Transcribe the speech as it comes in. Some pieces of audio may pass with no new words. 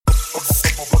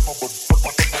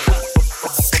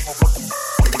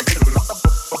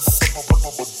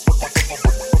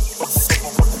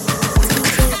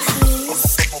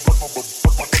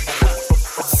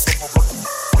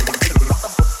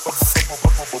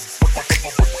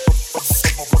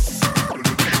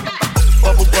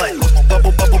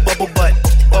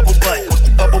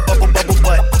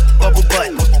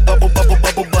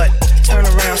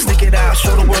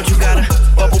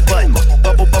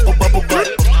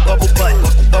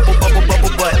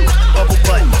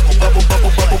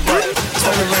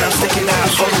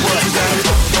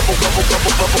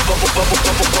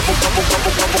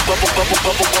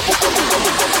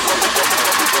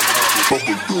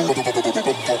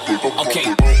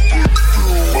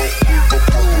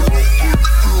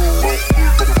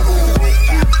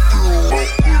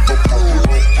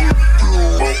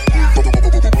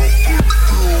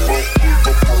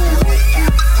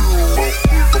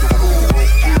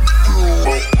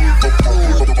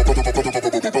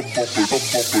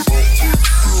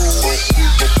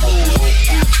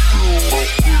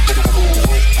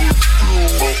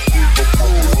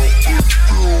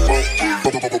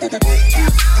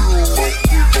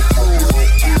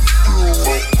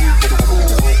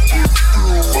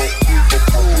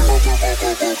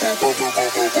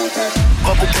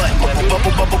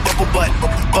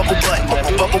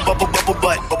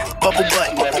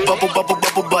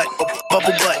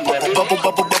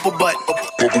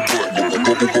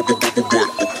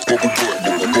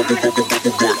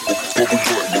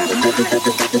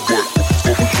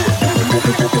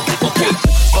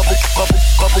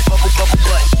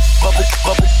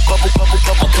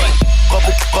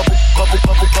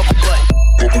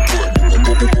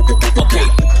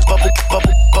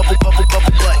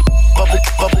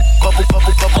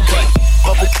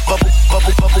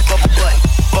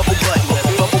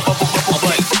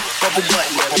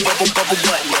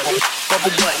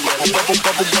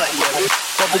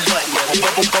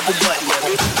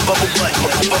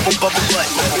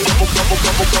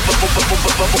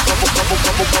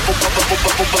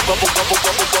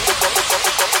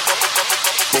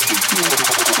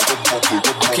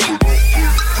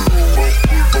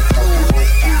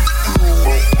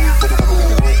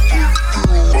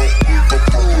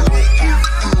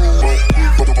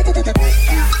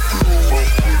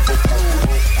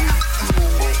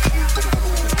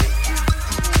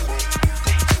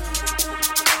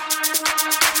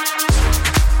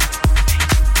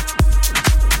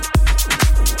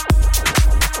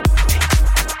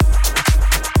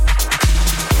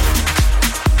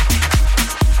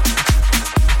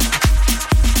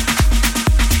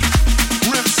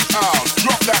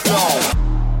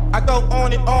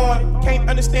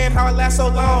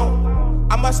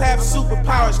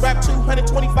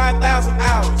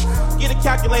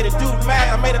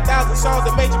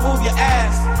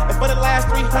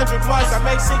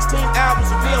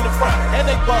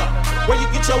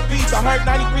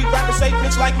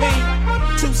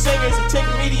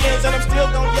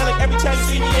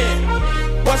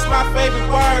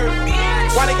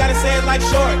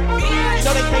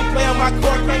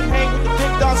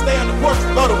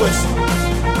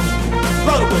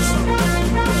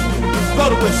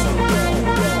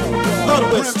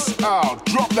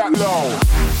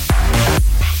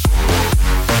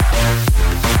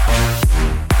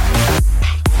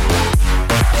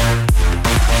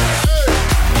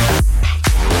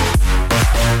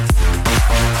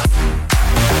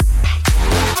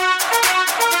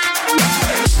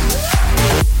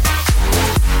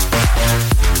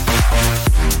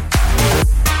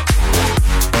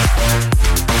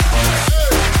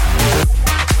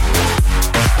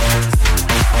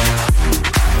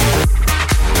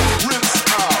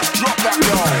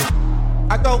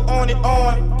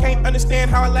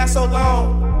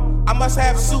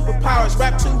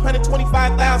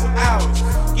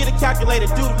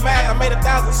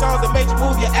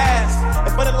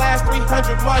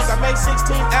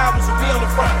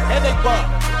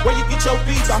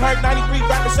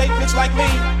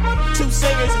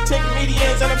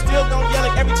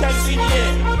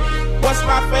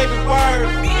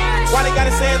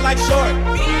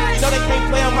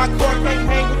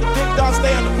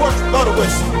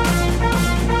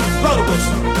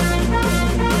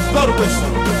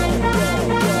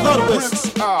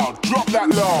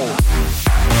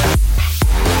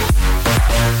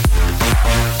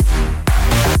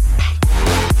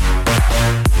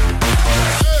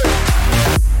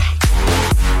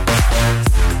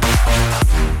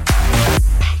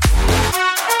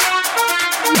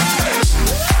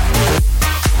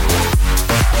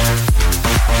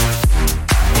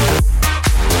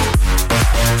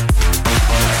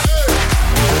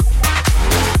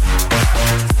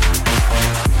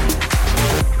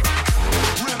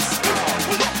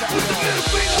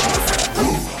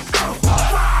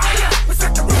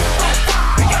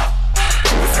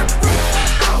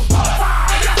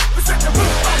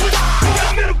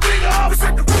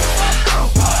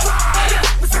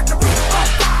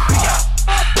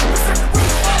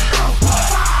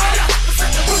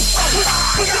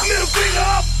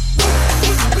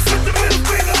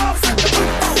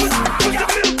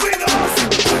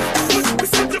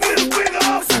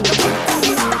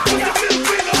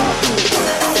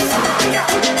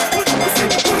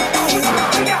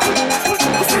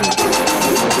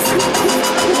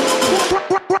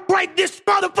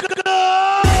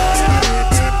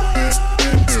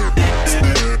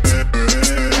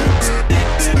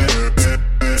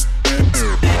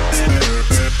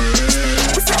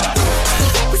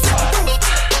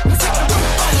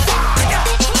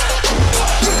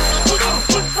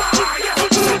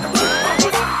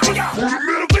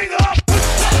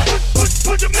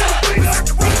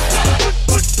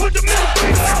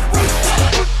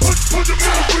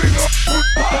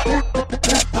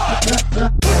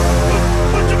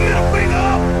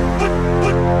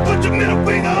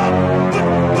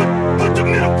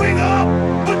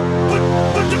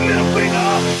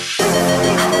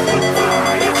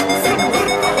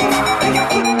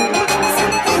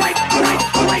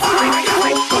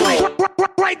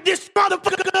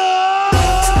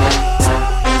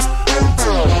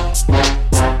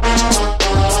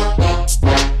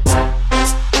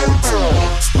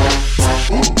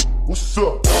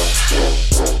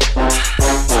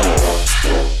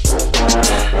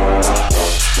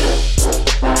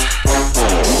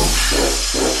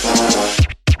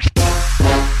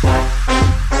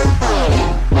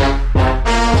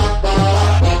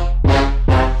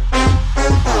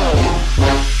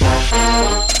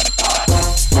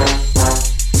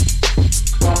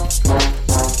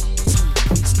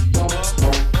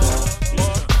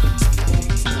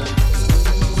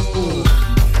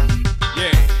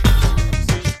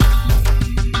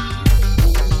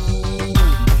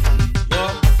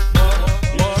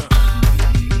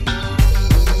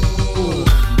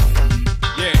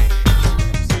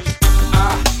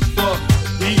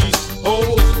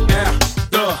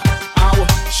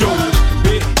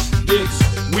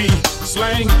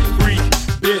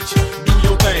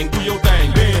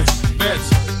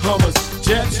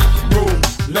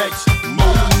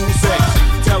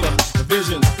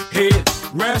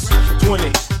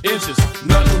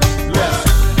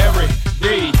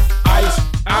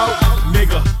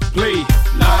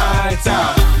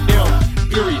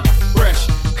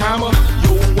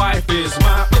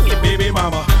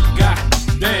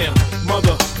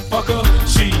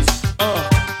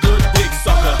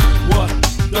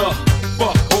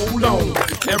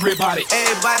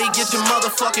Everybody get your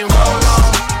motherfucking roll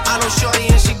on. I know shorty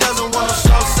and she doesn't want no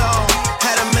slow song.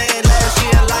 Had a man last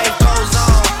year, life goes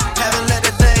on. Haven't let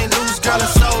the thing loose, girl, in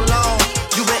so long.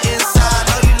 You been inside,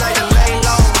 know you like to lay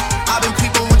low. I've been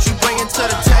peeping what you bringing to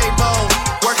the table.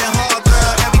 Working hard,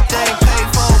 girl, everything paid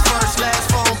for. First, last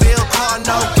phone bill, car,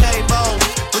 no cable.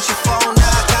 With your phone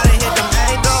out, gotta hit them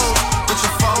angles. With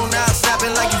your phone out,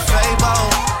 snapping like you Fable.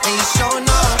 And you showing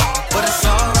up, but it's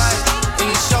alright. And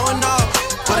you showing up,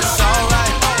 but it's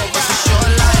alright. It's a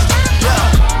short life,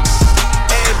 yeah.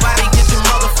 Everybody get your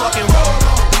motherfucking roll.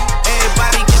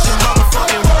 Everybody get your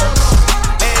motherfucking roll.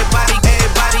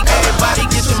 Everybody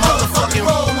get your motherfucking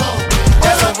roll.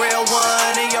 That's a real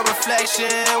one in your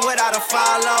reflection. Without a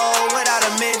follow, without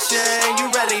a mention. You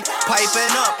really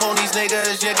piping up on these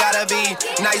niggas. You gotta be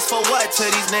nice for what to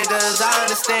these niggas? I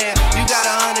understand. You got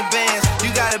 100 bands,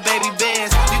 you got a baby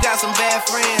bands, you got some bad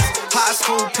friends. High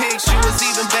school pics, you was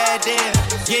even bad then.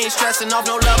 You ain't stressing off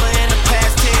no lover in the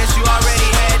past tense. You already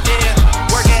had them.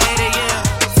 Working 8 a.m.,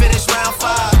 finish round 5.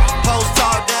 Post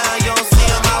talk down, you don't see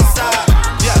them outside.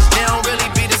 Yeah, they don't really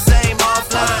be the same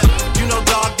offline. You know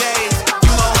dog days,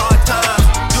 you know hard times.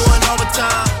 Doing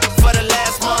overtime for the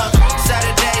last month.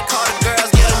 Saturday, call the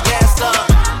girls, get them gassed up.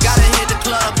 Gotta hit the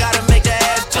club, gotta make the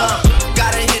ass jump.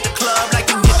 Gotta hit the club like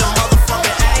you hit the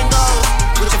motherfucking angles.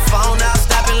 With your phone out,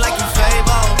 snapping like you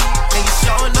Fable. And you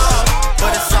showing up,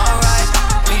 but it's alright.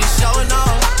 And you showing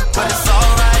up, but it's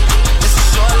alright. It's a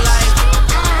short life.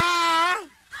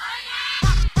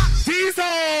 These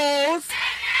hoes,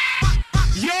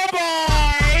 your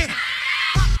boy,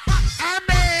 and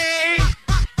me.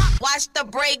 Watch the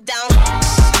breakdown.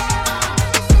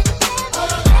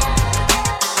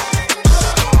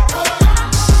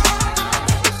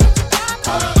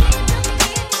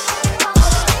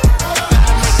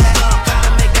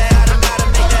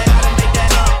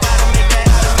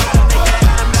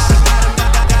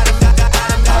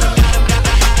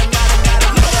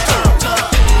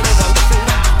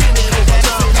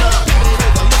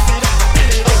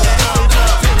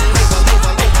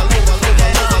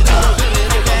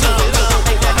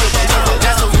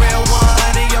 That's a real one.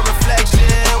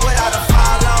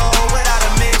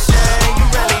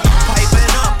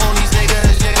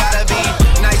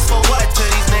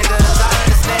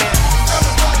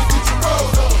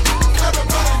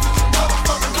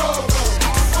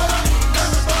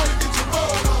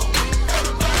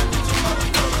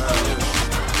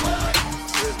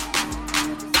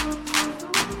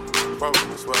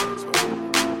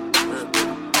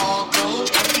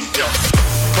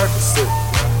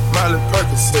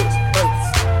 Percocet,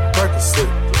 Percocet,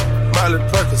 Miley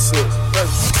Percocet,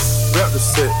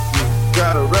 represent,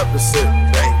 gotta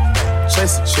represent.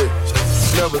 Chase a chick,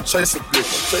 never chase a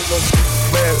bitch.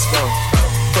 Mask on,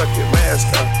 fuck it, mask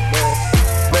on,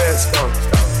 mask on,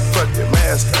 fuck it,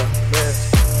 mask on,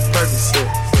 Percocet,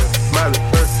 Miley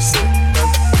Percocet,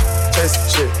 chase a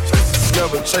chick,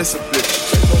 never chase a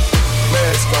bitch.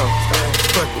 Mask on,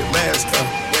 fuck it, mask on,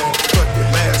 fuck it,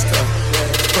 mask on,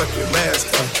 fuck it, mask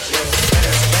on.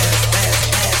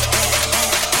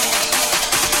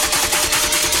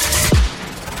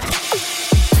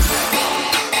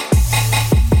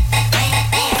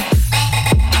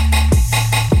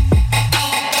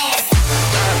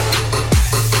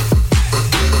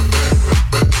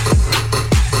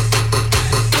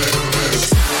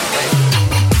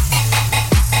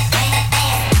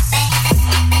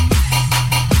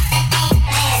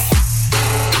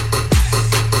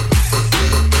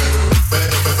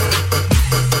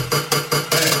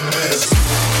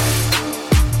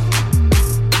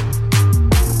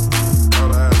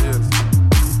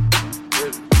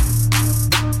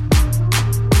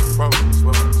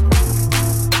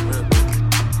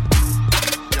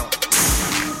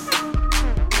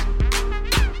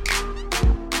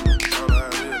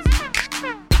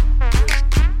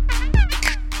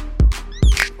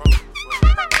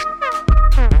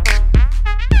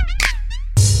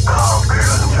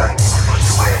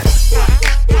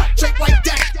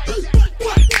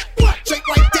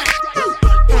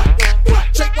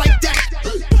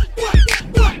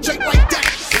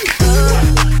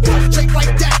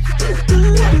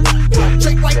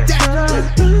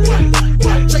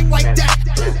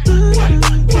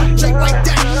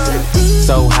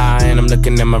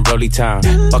 Time.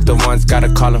 Fuck the ones, gotta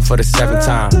call him for the 7th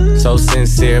time. So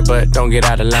sincere, but don't get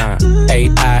out of line.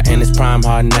 AI in his prime,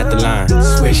 hardin' at the line.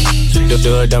 Swish,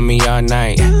 do it on me all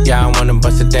night. Yeah, I wanna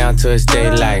bust it down till it's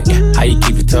daylight. How you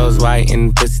keep your toes white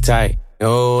and pussy tight?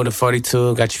 Oh, the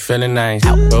 42 got you feeling nice.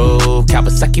 Oh,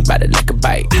 Kawasaki bout it like a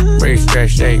bite. Rich,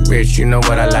 stretch, shake, rich, you know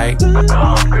what I like.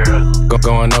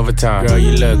 Going overtime. Girl,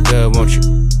 you look good, won't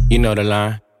you? You know the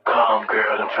line. Come,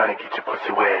 girl, I'm trying to get your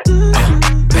pussy wet.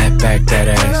 Back that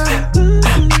ass.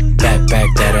 Back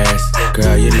that ass.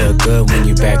 Girl, you look good when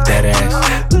you back that ass.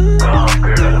 Come,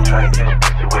 girl, I'm trying to get your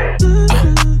pussy wet.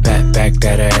 Back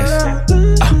that ass.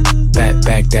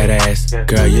 Back that ass.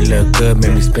 Girl, you look good,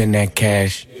 make me spend that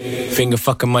cash. Finger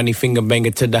fucking money, finger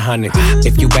banger to the 100.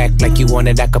 If you act like you want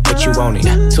it, I could put you on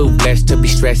it. Too blessed to be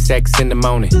stressed, sex in the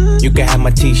morning. You can have my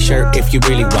t-shirt if you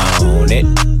really want it.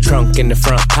 Trunk in the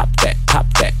front, pop that,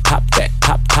 pop that, pop that,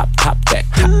 pop that.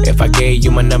 If I gave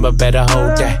you my number, better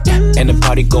hold that. And the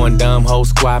party going dumb, whole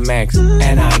squad max.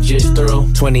 And I just threw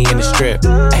 20 in the strip.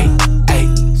 Ay,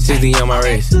 60 on my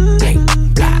wrist. Ay,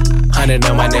 100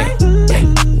 on my neck. Ay,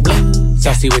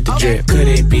 saucy with the drip. Could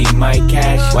it be my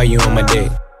cash? Why you on my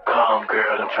dick? Come,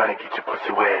 girl, I'm trying to get your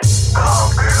pussy wet.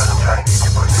 Come, girl, I'm trying to get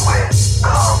your pussy wet.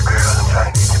 Come, girl, I'm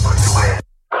trying to get your pussy wet.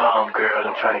 Come, girl,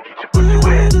 I'm trying to get your pussy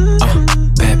wet.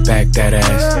 Back that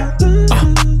ass.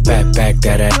 Back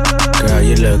that ass. Girl,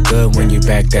 you look good when you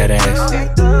back that ass.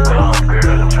 Come,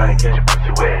 girl, I'm trying to get your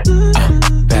pussy wet.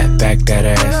 Back that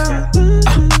ass.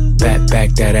 Back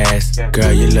that ass.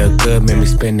 Girl, you look good, make me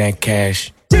spend that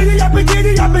cash. Giddy up and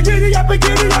giddy up and giddy up and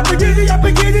giddy up and giddy up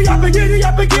and giddy up and giddy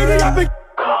up and giddy up and.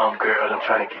 Come, girl, I'm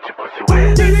trying to get your pussy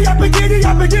wet. Giddy up and giddy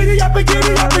up and giddy up and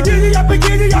giddy up and giddy up and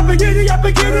giddy up and giddy up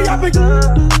and giddy up and.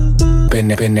 Been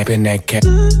that cat.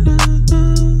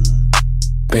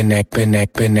 Been that.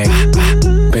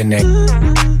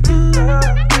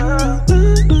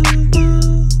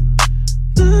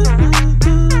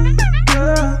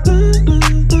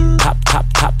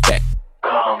 Pop that.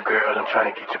 Come, girl, I'm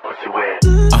trying to get your pussy wet.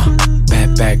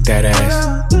 Back that ass.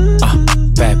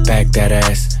 Back that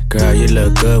ass. Girl, you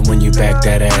look good when you back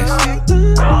that ass.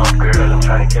 Come, girl, I'm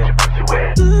trying to get your pussy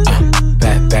wet.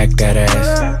 Back that ass.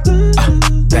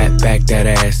 Back that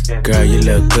ass. Girl, you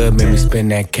look good, make me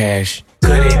spend that cash.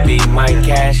 Could it be my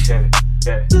cash?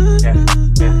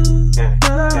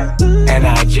 And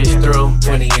I just threw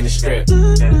 20 in the strip.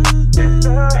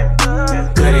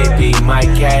 Could it be my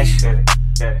cash?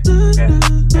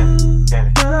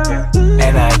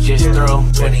 And I just threw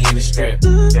 20 in the strip.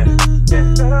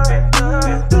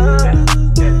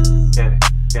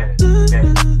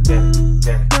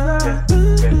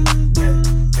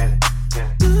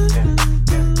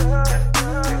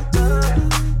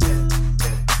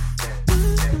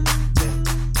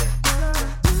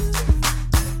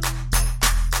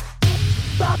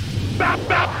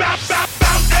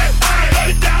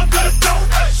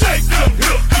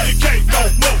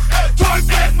 Talk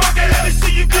that monkey, let me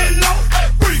see you get low.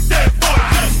 Bring that boy,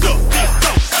 just look this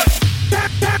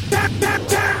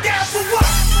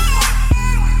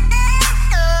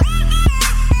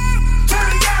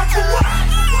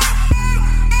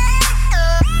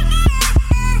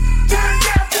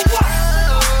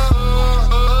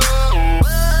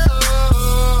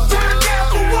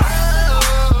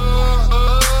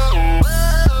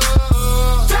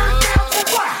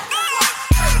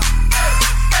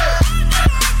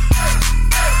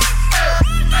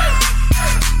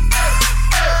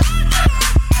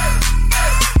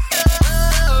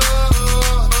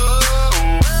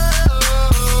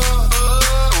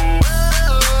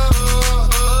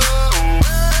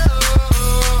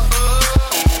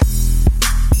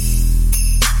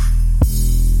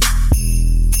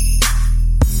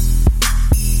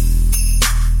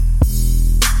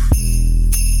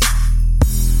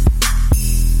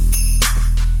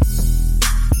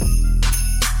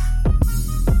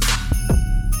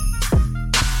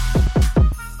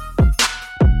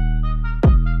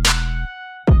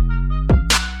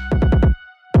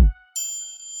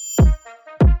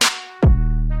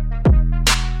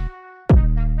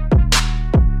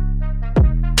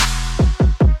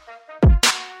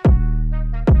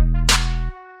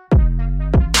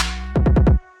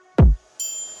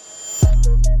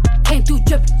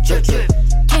drip, drip.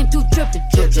 Came through dripping,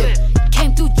 drip, drip.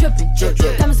 Came through dripping, drip,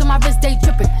 drip. Diamonds on my wrist, they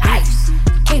dripping. Ice.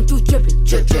 Came through dripping,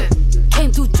 drip, drip.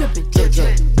 Came through dripping, drip,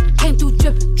 drip. Came through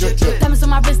dripping, drip, drip. Diamonds on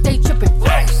my wrist, they dripping.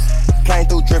 Ice. Came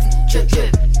through dripping, drip,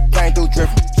 drip. Came through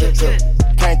dripping, drip, drip.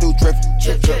 Came through dripping,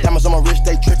 drip, drip. Diamonds on my wrist,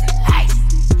 they dripping. Ice.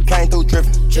 Came through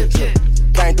dripping, drip, drip.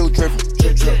 Came through dripping,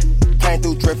 drip, drip. Came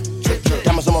through dripping, drip, drip.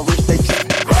 Diamonds on my wrist, they dripping.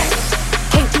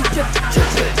 Came through dripping, drip,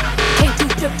 drip. Came through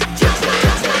dripping, drip, drip.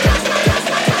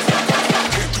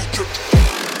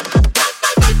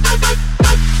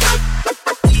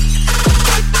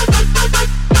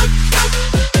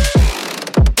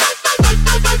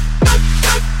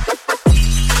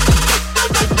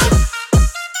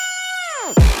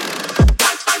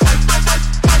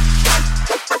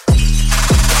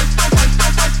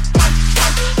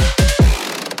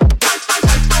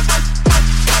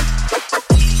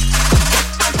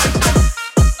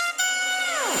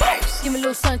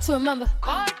 To remember,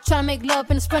 tryna make love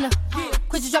in a sprinter.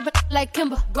 Quit you dropping like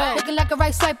Kimber. Looking like a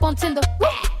right swipe on Tinder.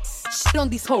 Shit on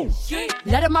these hoes.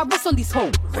 Let up my wrist on these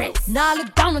hoes. Now I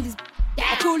look down on these.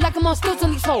 I feel like I'm on stilts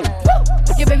on these hoes.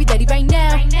 Your baby daddy right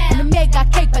now. And the maid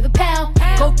got cake by the pound.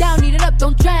 Go down, eat it up,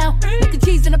 don't drown. Making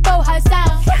cheese in a bow, how it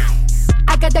sound.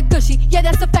 I got that gushy, yeah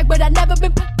that's a fact, but I never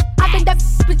been. I think that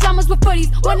pajamas with footies,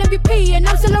 one MVP, and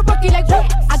I'm still a rookie like whoop.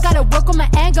 I gotta work on my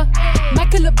anger, might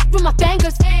kill a with my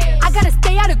fingers. I gotta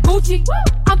stay out of Gucci,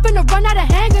 I'm finna run out of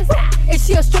hangers. Is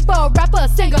she a stripper, a rapper, a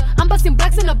singer? I'm busting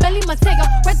blacks in a Bentley Montego.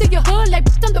 Right through your hood like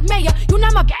I'm the mayor. You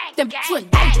not my them you in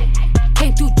danger.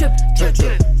 Came through drippin', drip,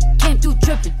 drip. Came through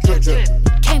drippin', drip, drip.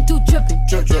 Came through drippin',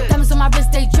 drip, drip. Diamonds on my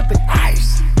wrist, they drippin'.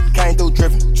 Ice. Came through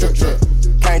drippin', drip, drip.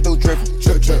 Came through drippin',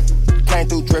 drip, drip. Came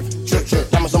through drippin', drip, drip.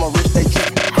 Diamonds on my wrist, they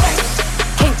drippin'.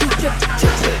 Came through drip,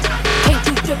 drip, drip. Came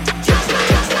through drip, drip, drip.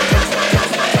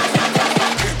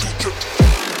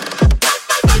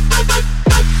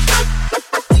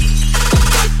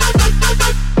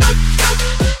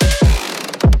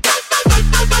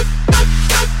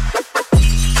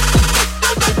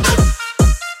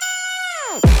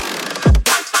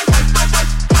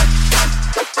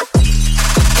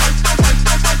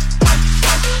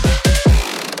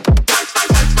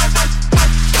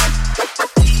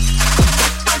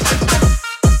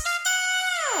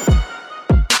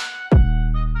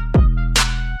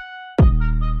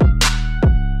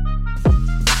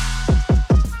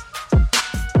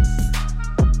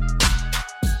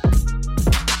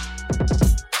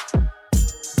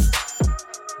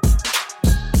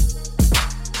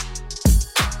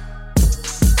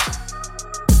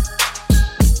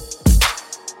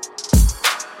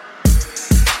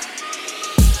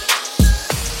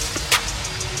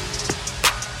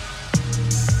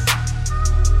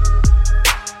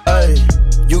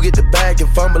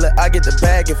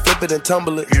 And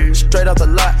tumble it straight off the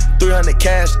lot, 300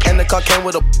 cash, and the car came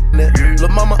with a in it. Lil'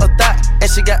 mama a thot, and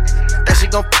she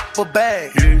gon' for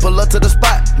bag. Pull up to the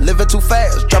spot, living too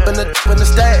fast, dropping the in the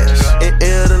stash. In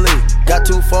Italy, got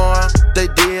too far, they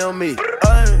DM me.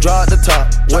 Draw the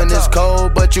top when it's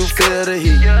cold, but you feel the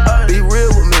heat. Be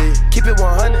real with me, keep it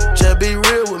 100, just be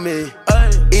real with me.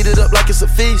 Eat it up like it's a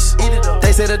feast.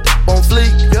 They say the won't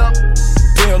fleek.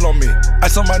 Deal on me,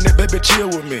 ice on my neck, baby, chill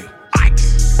with me.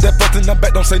 That fuck in the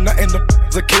back, don't say nothing, the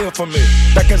a kill for me.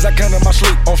 Back as I can in my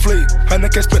sleep, on fleek.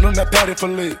 100K spit on that patty for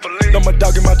lead. Know my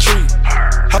dog in my tree.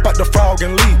 Hop out the frog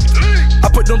and leap. I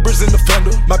put them bricks in the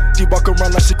fender. My bitch walk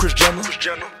around like she Kris Jenner.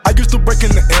 I used to break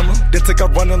in the Emma, then take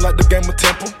out running like the game of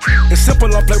Temple. It's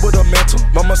simple, I play with a mantle.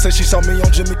 Mama say she saw me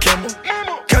on Jimmy Kimmel.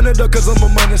 Canada, cause I'm a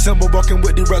money symbol. Walking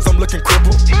with the rats, I'm looking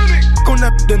crippled. Go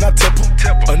nap, then I temple.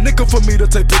 A nickel for me to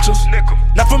take pictures.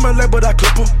 Not from LA, but I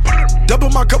clip her.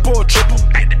 Double my cup or a triple.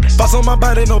 Box on my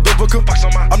body, no biblical.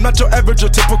 I'm not your average or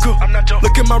typical.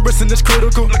 Look at my wrist and it's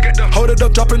critical. Hold it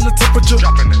up, dropping the temperature.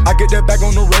 I get that bag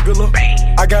on the regular.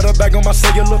 I got a bag on my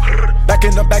cellular. Back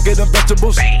in the bag of them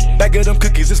vegetables. Bag of them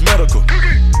cookies, it's medical.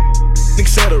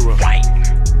 Etc.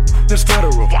 This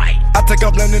federal. I take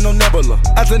off landing on Nebula.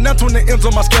 As an Nats when the ends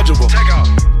on my schedule.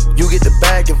 You get the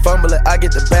bag and fumble it, I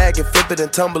get the bag and flip it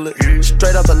and tumble it.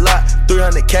 Straight off the lot,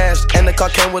 300 cash, and the car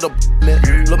came with a in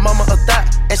it. Lil' mama a thot,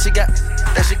 and she gon'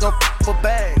 for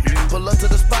bag. Pull up to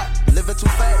the spot, living too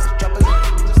fast, dropping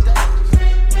the stash.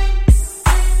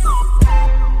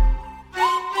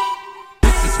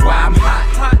 This is why I'm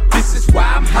hot. This is why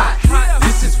I'm hot.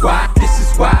 This is why I'm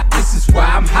hot. This is why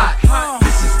I'm hot.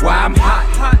 This is why I'm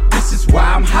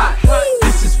hot.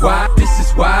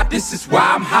 This is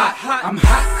why I'm hot. I'm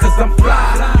hot cause I'm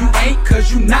fly. You ain't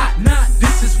cause you not.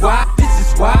 This is why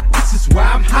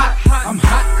I'm hot. I'm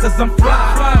hot cause I'm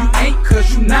fly. You ain't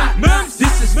cause you not.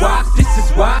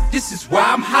 This is why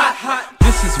I'm hot.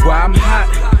 This This is why I'm hot.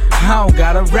 I don't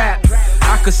gotta rap.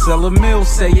 I could sell a mill,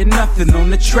 saying nothing on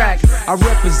the track. I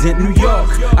represent New York,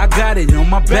 I got it on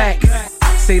my back.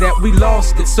 Say that we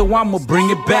lost it, so I'ma bring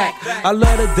it back. I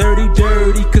love the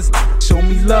dirty, cause show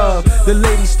me love. The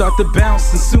ladies start to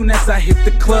bounce as soon as I hit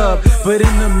the club. But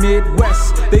in the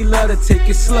Midwest, they love to take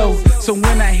it slow. So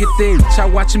when I hit their reach, I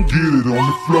watch them get it on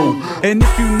the floor. And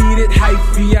if you need it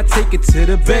hyphy, I take it to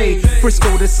the Bay.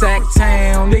 Frisco to Sac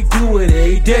Town, they do it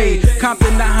every day.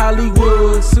 Compton to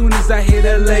Hollywood, soon as I hit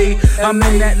LA. I'm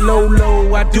in that low,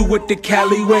 I do it the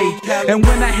Cali way. And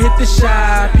when I hit the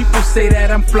Chi, people say that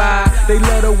I'm fly. They love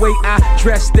the way I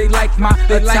dress, they like my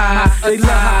attire. They love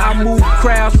how I move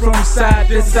crowds from side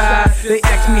to side. They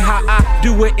ask me how I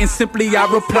do it and simply I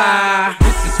reply,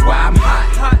 this is why I'm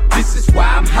hot. This is why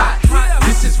I'm hot.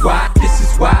 This is why I'm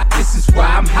hot. This is why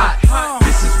I'm hot.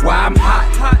 This is why I'm hot.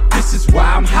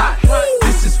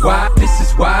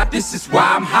 This is why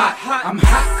I'm hot. I'm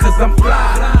hot cause I'm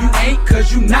fly. You ain't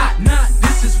cause you not.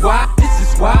 This is why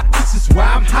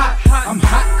I'm hot. I'm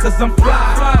hot cause I'm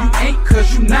fly. You ain't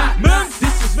cause you not.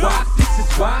 This is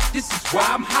why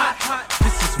I'm hot.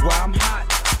 This is why I'm hot.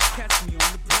 Catch me on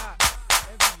the block.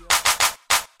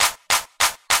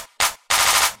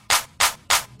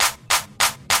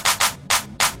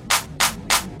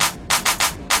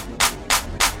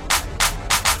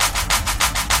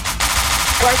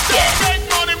 Work it. Make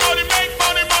money, money, make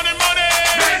money, money, money.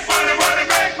 Make money, money,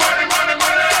 make money, money,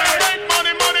 money. Make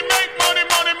money, money, make money,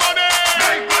 money, money.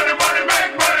 Make money, money,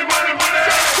 make money, money, money.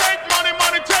 Take money,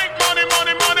 money, take money,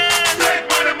 money, money. Take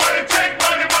money, money, take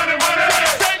money, money, money.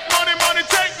 Take money, money,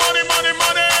 take money, money,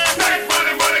 money. Take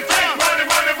money, money, take money,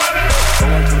 money, money.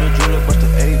 Going to the jeweler, bust the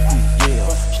AP, yeah.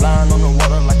 Sliding on the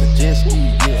water like a jet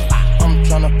ski, yeah. I'm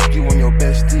tryna fuck you and your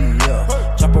bestie, yeah.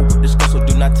 Chopper with this gun, so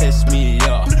do not test me,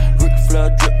 yeah. Ric Flair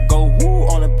drip, go woo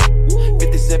on a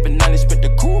 5790, spent the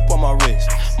coupe on my wrist.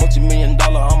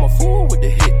 Multi-million-dollar, I'm a fool with the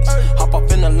hits. Hop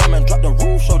off in the lemon and drop the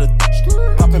roof, show the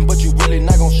poppin', but you really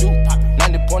not gon' shoot.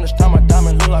 90 pointers, time my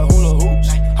diamond look like hula hoops.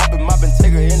 Hoppin' my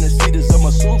Bentayga in the seats of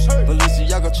my suits.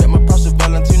 Balenciaga, check my Prada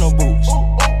Valentino boots.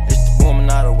 It's the woman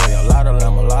out of the way, a lot of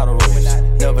lamb, a lot of race.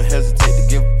 Never hesitate to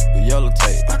give the yellow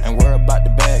tape. Ain't worry about the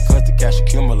bag, cause the cash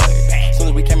accumulate. Soon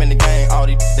as we came in the game, all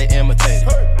these they imitated.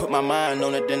 Put my mind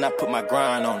on it, then I put my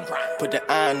grind on it. Put the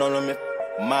iron on them if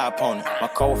my opponent. My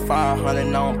code 500,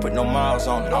 I don't put no miles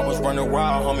on it. I was running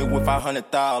wild, homie, with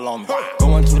 500,000 on me.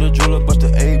 Going to the jeweler, bust the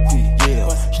AP, yeah.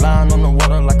 Sliding on the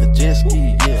water like a jet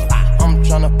ski, yeah. I'm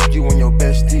tryna fuck you and your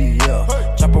bestie,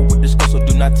 yeah. Chopper with this gun, so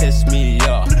do not test me,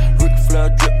 yeah. Ric Flair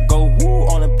drip, go woo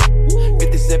on a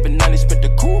 5790, spent the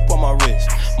coupe on my wrist.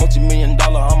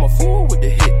 Multi-million-dollar, I'm a fool with the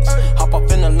hits. Hop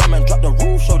off in the lemon, drop the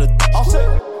roof, show the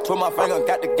Put my finger,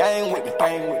 got the game with me.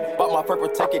 Bought my purple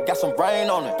ticket, got some rain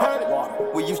on it.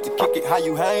 We used to kick it, how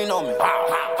you hang on me?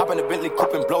 Hop in the Bentley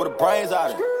coupe and blow the brains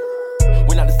out of it.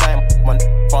 We not the same, my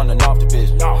from the North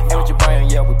Division. Hey, with your brain,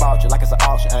 yeah, we bought you like it's an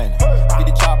auction, ain't it? Get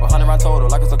the chopper, 100 round total,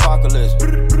 like it's a car collision.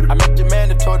 I met your man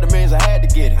that told the means I had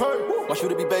to get it. Want you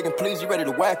to be begging, please, you ready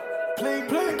to whack?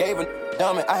 I gave a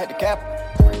dummy, I had to cap.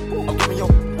 I'm giving your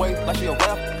weight like she a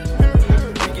rap.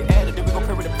 We get added, then we gon'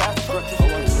 pray with the pastor.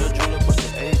 Going to the jeweler, bust the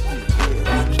AP.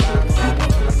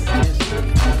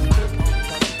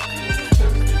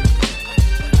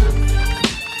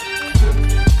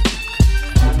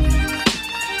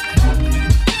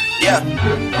 Yeah,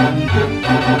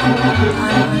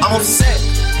 I'm upset.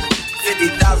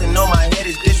 50,000 on my head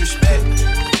is disrespect.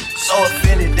 So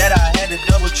offended that I had to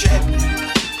double check.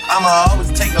 I'ma always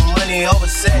take the money over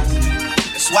sex.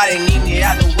 That's why they need me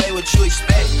out the way, what you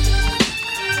expect.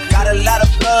 Got a lot of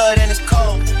blood and it's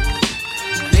cold.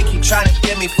 They keep trying to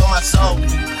get me for my soul.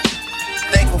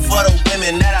 Thankful for the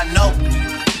women that I know.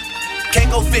 Can't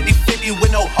go 50-50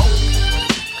 with no hope.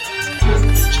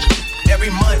 Every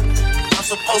month I'm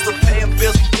supposed to pay her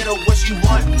bills and get her what she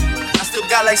want. I still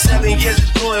got like 7 years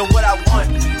of doing what I want.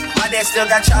 My dad still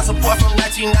got child support from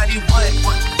 1991.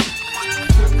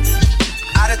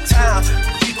 Out of town,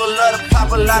 people love to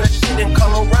pop a lot of shit and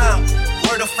come around.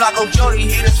 Word of Flacco Jody,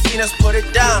 he done seen us put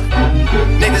it down.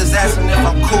 Niggas asking if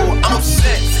I'm cool, I'm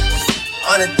upset.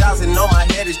 100,000 on my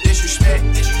head is disrespect.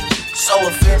 So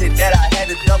offended that I had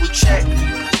to double check.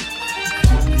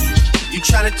 You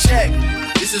tryna check?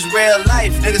 This is real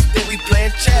life, niggas think we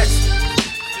playing chess.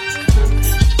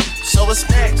 So what's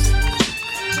next?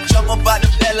 Jump up out the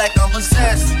bed like I'm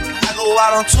possessed. I go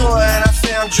out on tour and I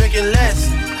say I'm drinking less.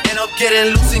 End up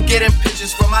getting loose and getting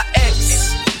pictures from my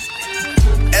ex.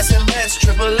 SMS,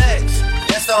 triple X.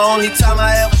 That's the only time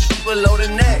I ever shoot below the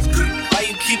neck. Why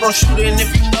you keep on shooting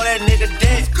if you know that nigga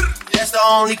dead? That's the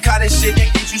only kind of shit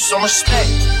that gets you some respect.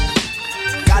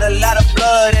 Got a lot of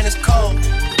blood and it's cold.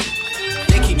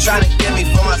 They keep trying to get me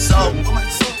for my soul.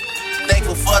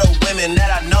 Thankful for the women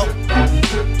that I know.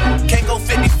 Can't go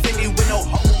 50-50 with no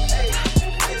hope.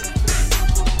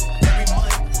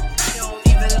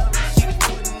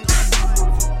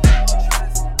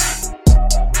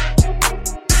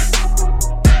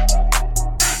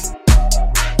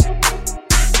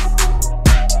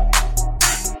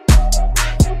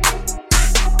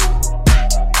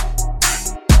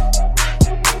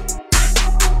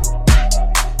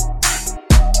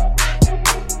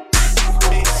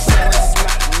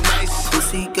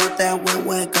 Got that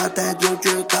wet, got that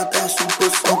drip, got that super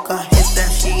soak. I hit that,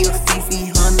 she a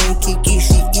Fifi, her name Kiki.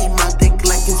 She eat my dick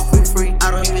like it's free.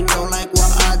 I don't even know like why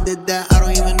I did that. I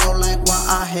don't even know like why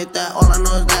I hit that. All I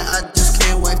know is that I just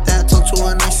can't wipe that. Talk to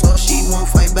her nice, so she won't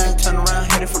fight back. Turn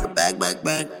around, hit it for the back. Bet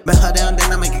her down,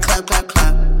 then I make it clap. I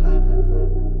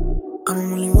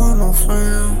don't really want no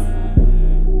friends.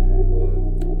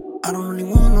 I don't really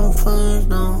want no friends,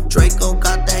 no. Draco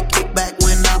got that kickback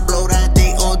when I blow that.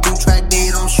 They all do track,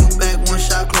 they don't shoot back. One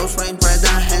shot, close range, bread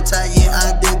down, head tie. Yeah,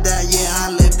 I did that, yeah,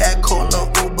 I lived that. Call a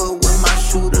Uber with my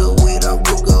shooter, with a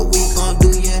Ruger. We gon' do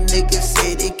your niggas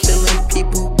say they killing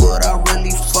people, but I really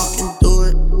fucking do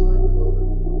it.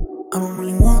 I don't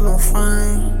really want no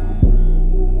friends.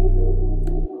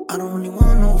 I don't really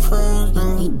want no friends,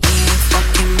 no. He ain't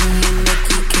fucking me and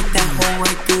Nicky, kick that hole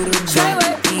right through the jaw.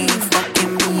 He ain't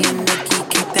fucking me and Nicky,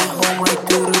 kick that hole right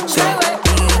through the jaw.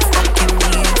 He ain't fucking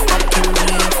me and fucking me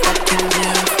and fucking me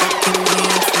and fucking me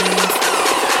and kick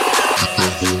that hole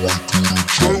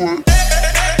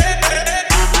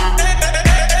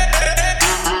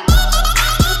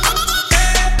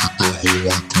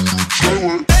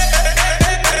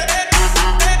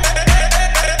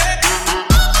right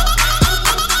through the jaw.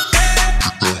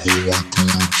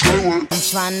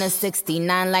 Tryna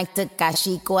 69 like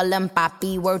Takashi, call him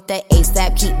Papi, worth the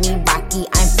ASAP, keep me rocky.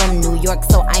 I'm from New York,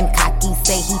 so I'm cocky.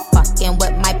 Say he fucking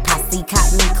with my posse,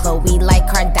 caught me Chloe like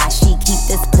Kardashian. Keep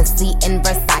this pussy in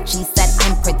Versace, said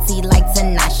I'm pretty like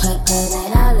Tanashi. Put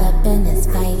it all up in his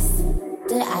face.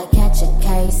 Did I catch a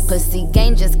case? Pussy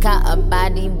gang just caught a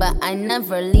body, but I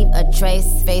never leave a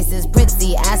trace. Face is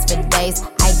pretty as for days.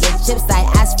 I get chips, I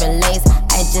ask for lace.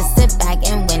 I just sit back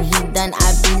and when he done,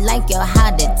 I be like, yo,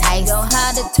 how'd it taste? Yo,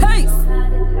 how'd it taste?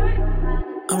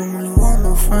 I don't really want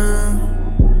no friends.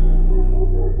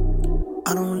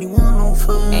 I don't really want no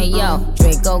friends. Hey yo,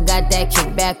 Draco got that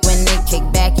kickback. When they kick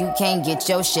back, you can't get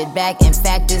your shit back. In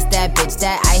fact, it's that bitch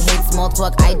that I hate small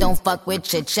talk. I don't fuck with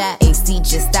chit chat. AC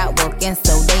just stopped working,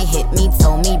 so they hit me.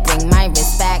 Told me bring my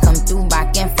wrist back. Come through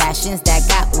rockin' fashions that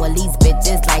got all these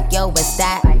bitches like yo, what's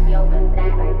that?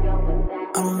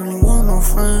 I don't really want no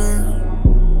friends.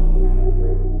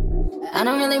 I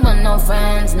don't really want no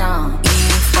friends, no. He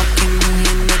ain't fucking me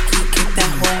and Nicky, kick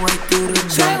that hole right through the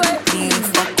jaw. He ain't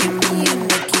fucking me and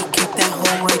Nicky, kick that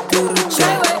hole right through the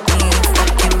jaw. He ain't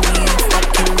fucking me and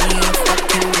fucking me and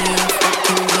fucking me and fucking me and kick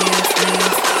that hole right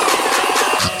through the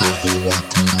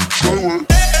jaw.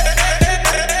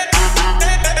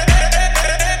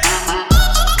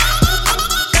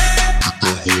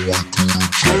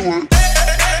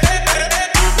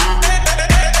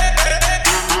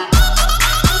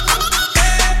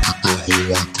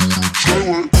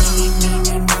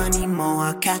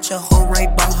 Catch a hoe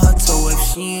right by her toe. If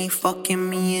she ain't fucking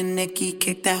me and Nicky,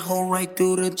 kick that hoe right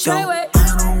through the jaw. I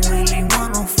don't really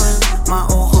want no friends. My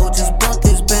old hoe just bought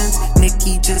this Benz.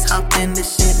 Nicky just hopped in the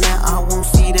shit. Now I won't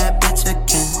see that bitch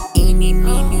again. Eeny,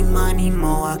 meeny, miny,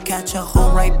 mo. I catch a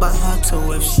hoe right by her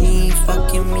toe. If she ain't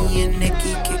fucking me and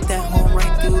Nicky, kick that hoe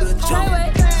right through the jaw.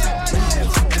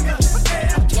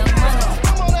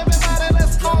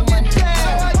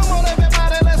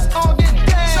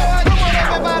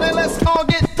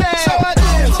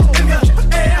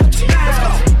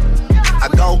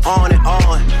 On and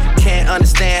on, can't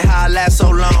understand how I last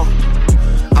so long.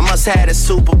 I must have the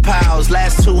superpowers,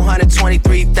 last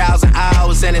 223,000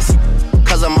 hours. And it's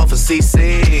cause I'm off of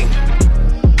CC,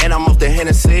 and I'm off the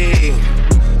Hennessy.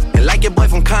 And like your boy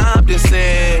from Compton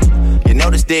said, you know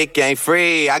this dick ain't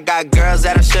free. I got girls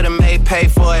that I should've made pay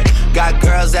for it. Got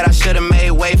girls that I should've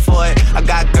made wait for it. I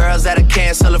got girls that'll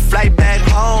cancel a flight back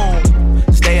home,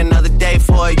 stay another day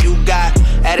for it. You got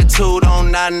attitude on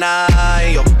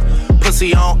 99, yo.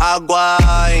 Pussy on agua,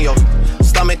 and your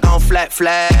stomach on flat,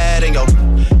 and your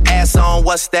ass on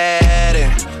what's that?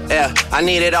 And yeah, I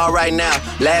need it all right now.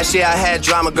 Last year I had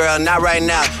drama, girl, not right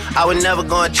now. I would never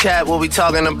go and chat what we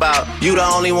talking about. You the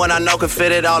only one I know can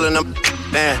fit it all in them.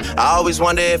 Man, I always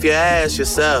wonder if you ask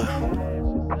yourself,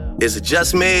 is it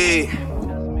just me?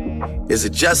 Is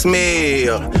it just me,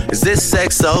 or is this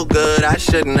sex so good I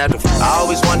shouldn't have to? I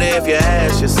always wonder if you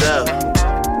ask yourself,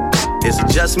 is it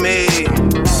just me?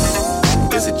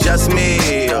 Is it just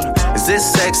me, or is this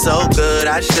sex so good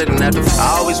I shouldn't have to?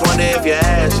 I always wonder if you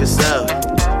ask yourself,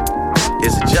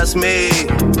 is it just me?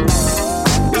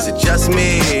 Is it just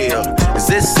me, or is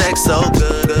this sex so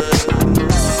good?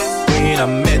 When I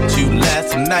met you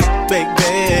last night,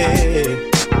 baby,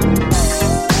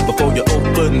 before you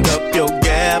opened up your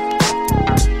gap,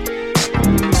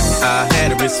 I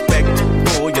had a respect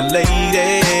for your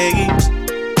lady,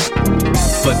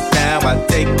 but now I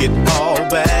take it all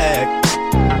back.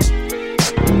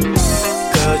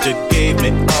 Cause you gave me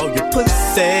all your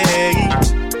pussy,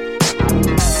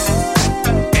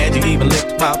 and you even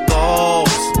licked my balls.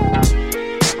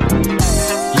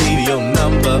 Leave your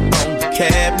number on the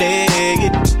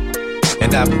cabinet,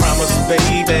 and I promise,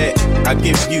 baby, I'll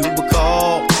give you a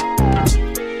call.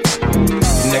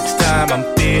 Next time I'm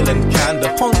feeling kinda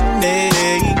horny,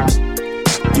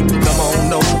 you can come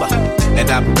on over and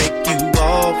I break you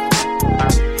off.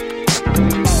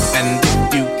 And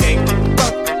if you can't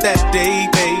fuck that day,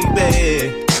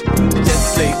 baby,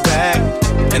 just lay back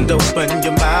and open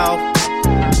your mouth.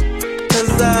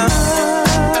 Cause I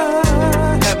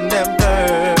have never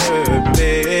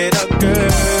met a girl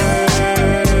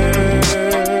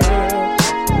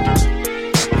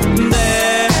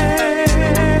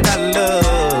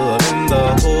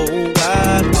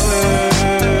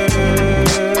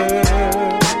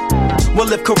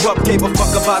if corrupt gave a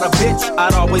fuck about a bitch,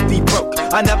 I'd always be broke.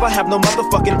 I never have no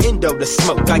motherfucking endo to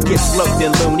smoke. I get sloped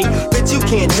and loony. Bitch, you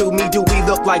can't do me. Do we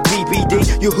look like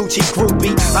BBD? You hoochie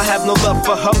groupie. I have no love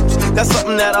for hoes. That's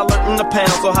something that I learned in the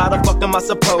pound. So how the fuck am I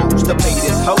supposed to pay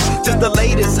this hoe? Just the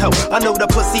latest hoe. I know the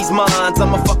pussy's mine.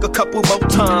 I'ma fuck a couple more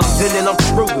times, and then I'm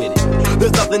through with it.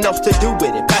 There's nothing else to do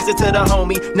with it. Pass it to the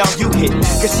homie. Now you hit it.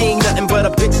 Cause she ain't nothing but a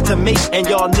bitch to me. And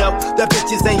y'all know that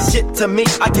bitches ain't shit to me.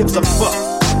 I gives a fuck.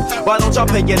 Why don't y'all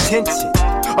pay attention?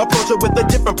 Approach her with a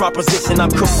different proposition.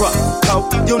 I'm corrupt, so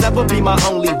you'll never be my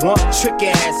only one. Trick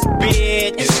ass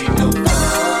bitch. It ain't no fun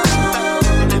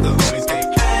if the homies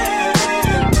can't have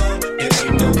none. It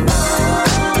ain't no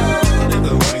fun if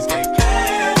the homies can't have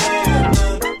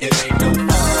none. It ain't no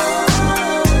fun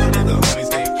if the homies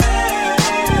can't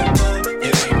have none.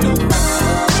 It ain't no fun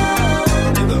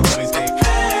if the homies can't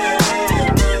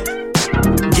have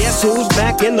none. Guess who's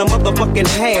back in the motherfucking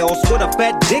house with a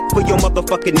fat dick for your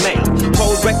motherfucking name?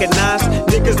 Hoes recognize,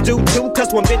 niggas do too.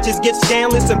 Cause when bitches get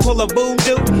scandalous and pull a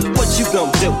voodoo, what you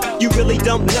gon' do? You really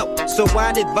don't know. So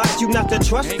I'd advise you not to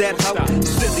trust that hoe.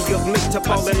 Silly of me to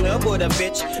fall in love with a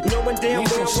bitch, knowing damn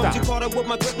well once you caught up with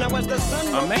my grip. Now as the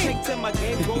sun takes and my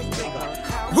game goes bigger.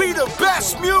 We the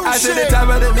best music. I to the top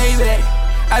of the Maybach.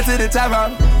 I to the top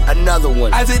of another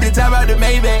one. I to the top of the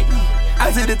Maybach.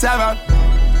 I to the top of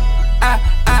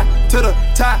to the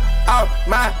top of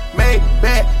my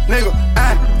Maybach, nigga.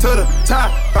 I to the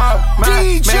top of my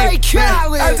DJ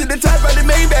Khaled. I to the top of the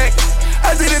Maybach.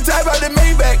 I to the top of the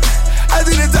Maybach. I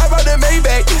to the top of the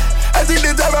Maybach. I to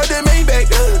the top of the Maybach.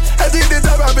 I to the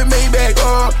top of the Maybach.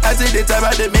 Oh, I to the top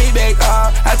of the Maybach.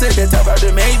 Oh, I to the top of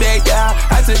the Maybach. Yeah,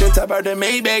 I to the top of the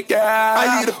Maybach. Yeah,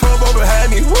 I need a popo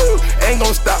behind me. Woo, ain't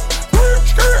gon' stop.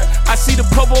 I see the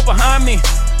popo behind me.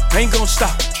 Ain't gon'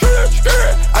 stop.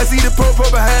 I see the popo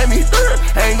behind me.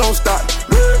 Ain't gon' stop.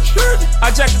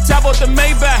 I jack the top off the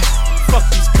Maybach. Fuck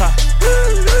these cops.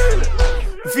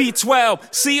 V12,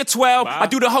 C12. I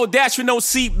do the whole dash with no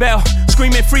seatbelt.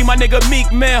 Screaming free, my nigga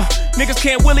Meek Mill. Niggas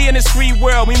can't willy in this free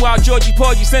world. Meanwhile, Georgie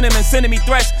Porgy sending me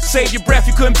threats. Save your breath,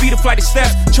 you couldn't beat a flight of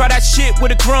steps. Try that shit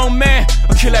with a grown man.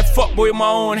 I'll kill that fuckboy with my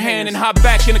own hand and hop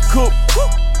back in the coupe.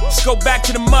 Just go back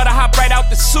to the mud, I hop right out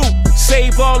the soup.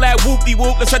 Save all that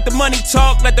whoop-de-whoop. Let's let the money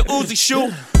talk, let the Uzi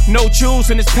shoot. No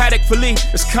jewels in this Patek Philippe.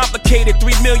 It's complicated,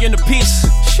 3 million a piece.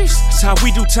 That's how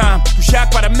we do time. You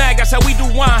shocked by the mag, that's how we do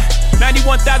wine.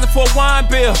 91,000 for a wine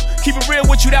bill. Keep it real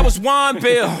with you, that was wine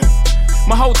bill.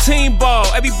 My whole team ball,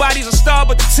 everybody's a star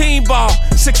but the team ball.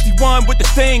 61 with the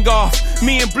thing off.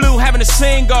 Me and Blue having a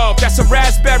sing off. That's a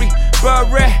raspberry,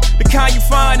 beret. The kind you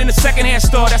find in a secondhand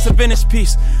store. That's a vintage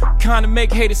piece. Kind of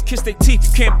make haters kiss their teeth.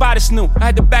 You can't buy this new. I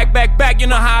had to back, you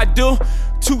know how I do.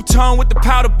 Two-tone with the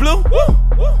powder blue.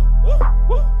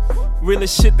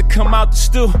 Realest shit to come out the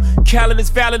stew. Khaled is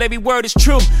valid, every word is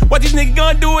true. What these niggas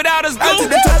gonna do without us? I to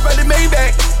the top of the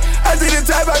Maybach. I to the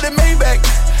top of the Maybach.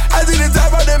 I to the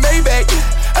top of the Maybach.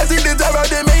 I to the top of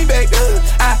the Maybach.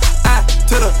 I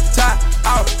to the top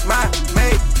of my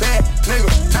Maybach, nigga.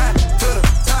 I to the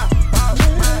top of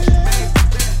my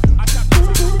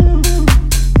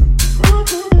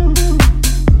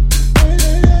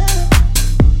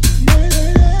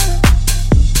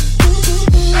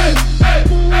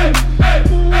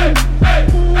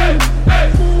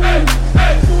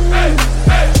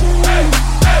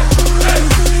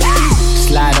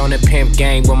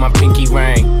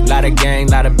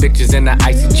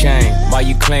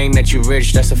claim that you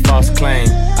rich, that's a false claim.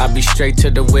 I be straight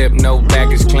to the whip, no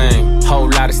baggage claim. Whole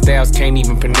lot of styles, can't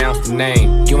even pronounce the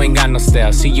name. You ain't got no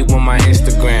style, see you on my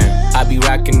Instagram. I be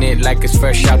rocking it like it's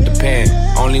fresh out the pan.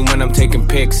 Only when I'm taking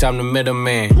pics, I'm the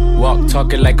middleman. Walk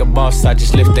talking like a boss, I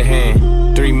just lift a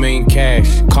hand. 3 million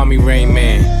cash, call me Rain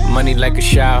Man. Money like a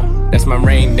shower, that's my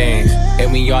rain dance.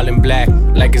 And we all in black,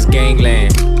 like it's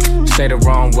gangland. Say the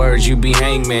wrong words, you be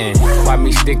hangman. Why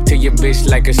me stick to your bitch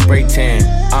like a spray tan?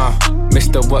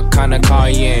 Mister, what kind of car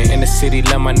you in? In the city,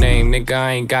 love my name, nigga,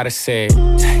 I ain't gotta say it.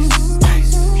 Taste,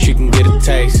 taste. She can get a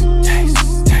taste.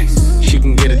 Taste, taste. She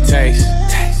can get a taste.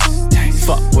 Taste, taste.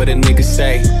 Fuck what a nigga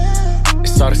say.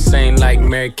 It's all the same like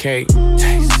Mary Kate.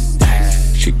 Taste,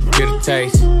 taste. She can get a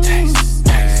taste. Taste,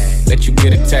 taste. Let you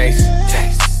get a taste.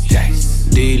 Taste,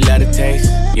 taste. Do you love the taste?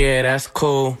 Yeah, that's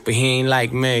cool, but he ain't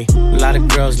like me. A lot of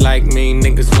girls like me,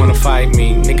 niggas wanna fight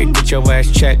me. Nigga, get your ass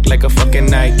checked like a fucking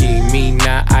Nike. Me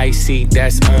not icy,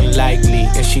 that's unlikely.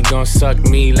 And she gon' suck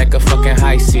me like a fucking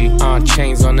high C.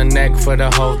 Chains on the neck for the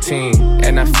whole team.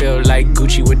 And I feel like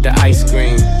Gucci with the ice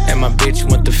cream. And my bitch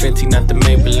want the Fenty, not the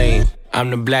Maybelline. I'm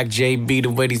the black JB, the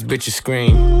way these bitches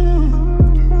scream.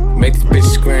 Make this bitch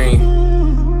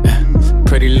scream.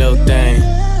 Pretty little thing.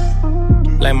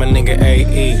 Like my nigga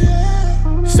AE.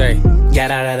 Say,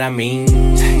 yada that I mean.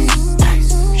 Taste,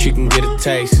 taste. She can get a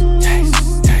taste.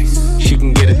 Taste, taste. She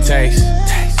can get a taste.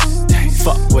 Taste, taste.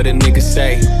 Fuck what a nigga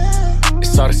say.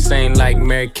 It's all the same like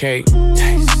Mary Kate.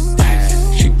 Taste,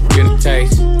 taste. She can get a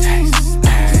taste. Taste,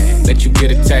 taste. Let you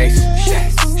get a taste.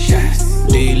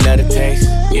 Do you love the taste?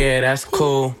 Yeah, that's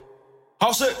cool.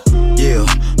 All set. Yeah,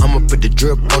 I'ma put the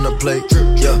drip on the plate.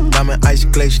 Yeah, diamond ice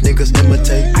glaze, niggas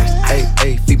imitate. Hey,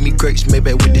 hey, feed me grapes,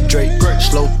 maybe with the Drake.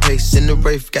 Slow pace in the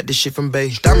Wraith, got this shit from Bay.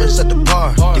 Diamonds at the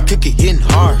bar, the cookie hitting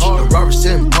hard. The Robert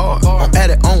sitting par, I'm at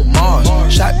it on Mars.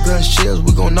 Shotgun shells,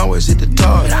 we gon' always hit the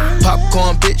tar.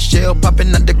 Popcorn, bitch, shell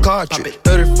popping out the cartridge.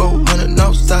 3400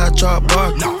 outside, char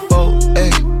bar.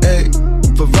 488.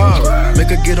 Ferrari. Make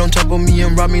her get on top of me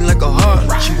and rob me like a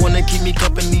heart. She wanna keep me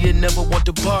company and never want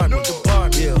to bar.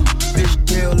 Yeah, bitch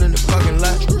tail in the parking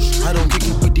lot. I don't kick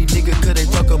it with these niggas cause they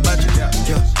talk about you.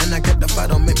 Yeah, and I got the fight,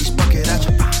 don't make me spark it at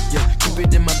you. Yeah, keep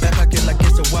it in my back pocket like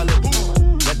it's a wallet.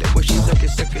 Got that way she suck it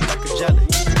like a jelly.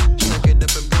 Suck it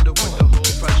up and put it with the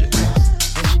whole project.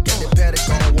 And she got that paddock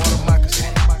on water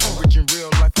moccasins. Rich in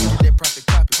real life, get that profit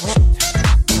copy.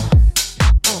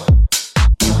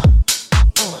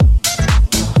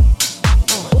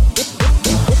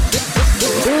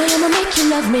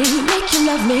 Love me, make you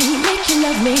love me, make you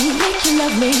love me, make you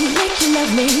love me, make you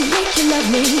love me, make you love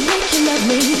me, make you love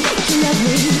me, make you love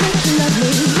me, make you love me,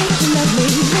 make you love me,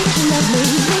 make you love me,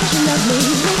 make you love me,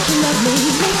 make you love me,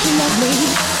 make you love me.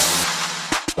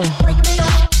 Break me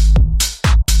off.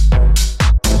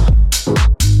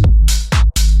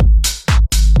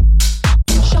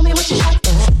 Show me what you got.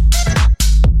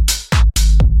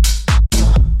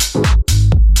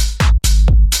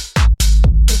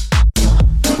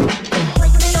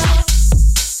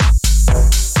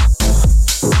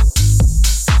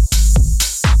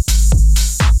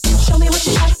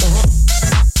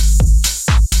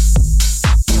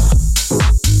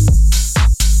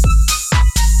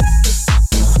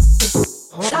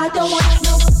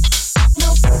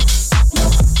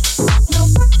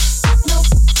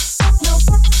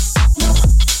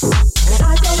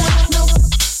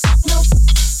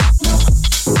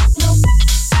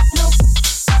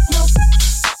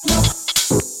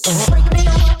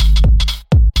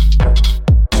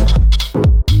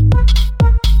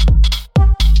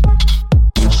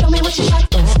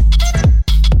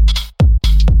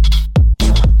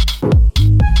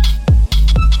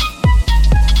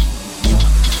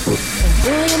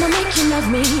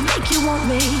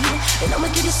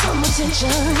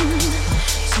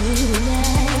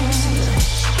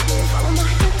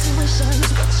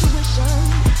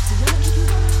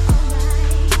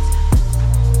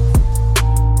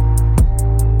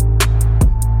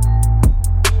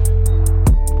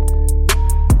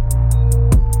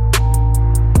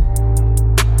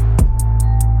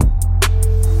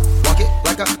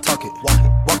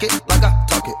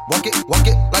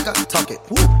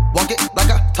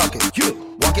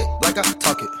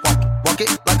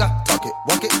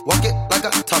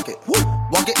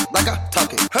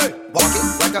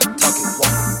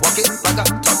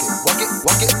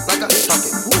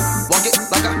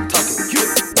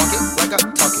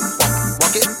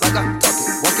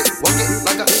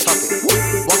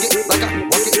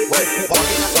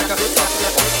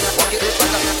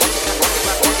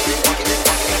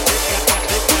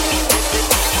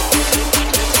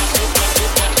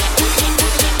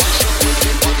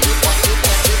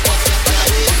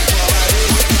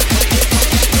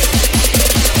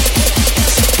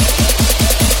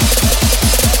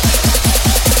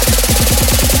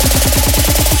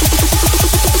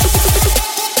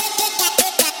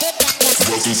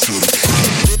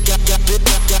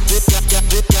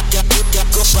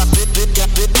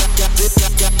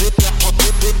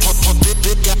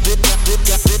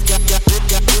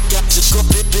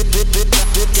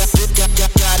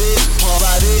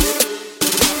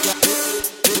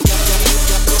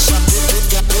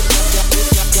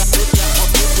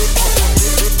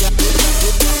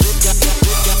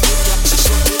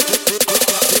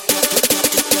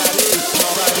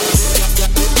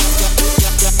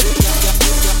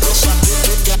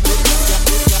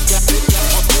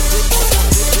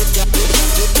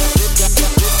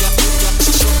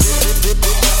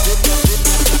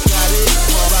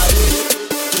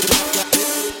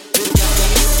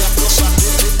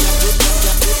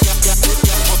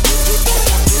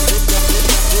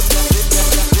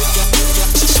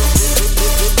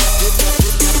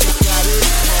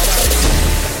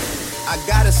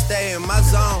 gotta stay in my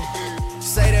zone.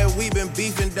 Say that we been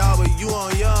beefing, dog, but you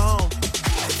on your own.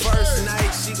 First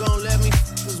night, she gon' let me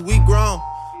cause we grown.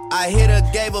 I hit her,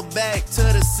 gave her back to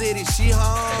the city, she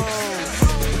home.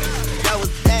 That was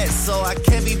that, so I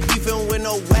can't be beefing with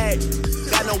no whack.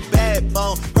 Got no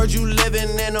backbone. Heard you living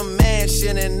in a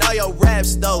mansion and all your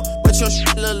raps though. But your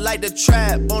shit look like the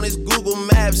trap on his Google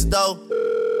Maps though.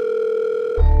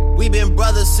 We been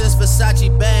brothers since Versace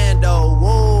Bando.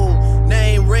 Whoa,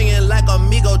 name ringing like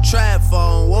Amigo trap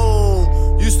phone.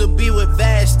 Whoa, used to be with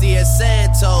Vashti at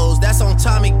Santos. That's on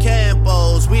Tommy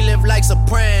Campos. We live like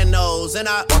Sopranos, and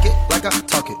I walk it like I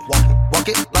talk it. Walk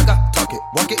it like I talk it.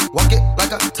 Walk it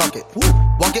like I talk it.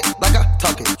 Walk it like I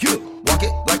talk it. You walk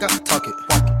it like I talk it.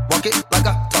 Walk it like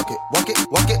I talk it. Walk it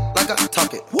like I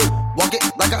talk it. Walk it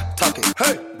like I talk it.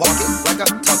 Hey, walk it like I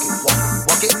talk it.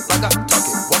 Walk it like I talk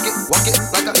it. Walk it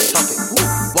like I talk it.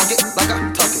 Walk it like I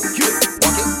talk it. You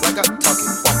walk it like I talk it.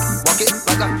 Walk it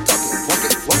like I talk it. Walk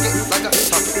it like I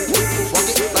talk it. Walk it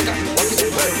like I walk it.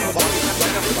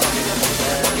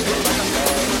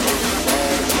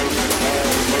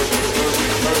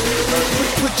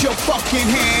 Put your fucking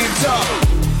hands up.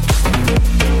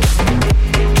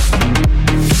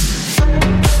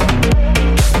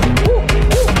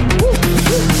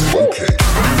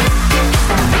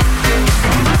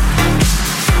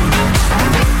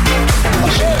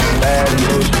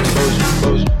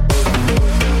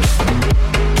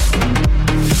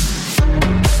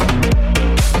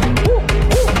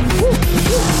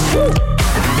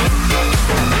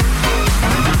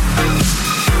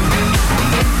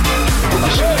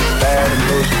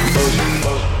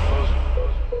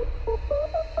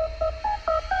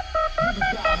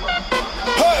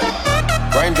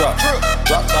 Raindrop,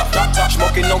 drop top,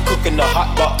 smoking, no cooking, the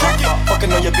hot pot.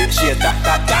 Fucking on your bitch, yeah, that.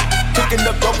 Cooking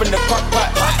up dope in the crock pot.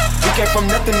 We came from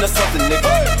nothing to something, nigga.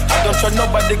 I don't trust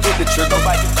nobody, get the trigger.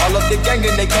 Call up the gang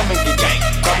and they come and get gang.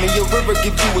 Call me a river,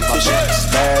 give you a tissue.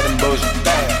 Bad and bullshit,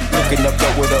 looking up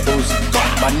with a Uzi.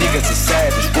 My niggas are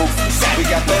savage, ruthless. We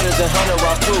got letters and 100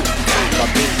 rounds too. My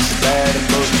bitch is bad and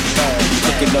bullshit,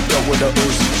 looking up with a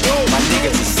Uzi. My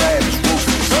niggas are savage, ruthless.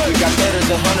 We got letters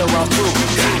and 100 rounds too.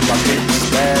 My bitch is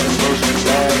bad and bullshit,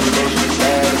 bad and bullshit,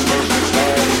 bad and bullshit,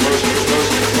 bad and bullshit.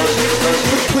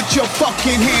 Put your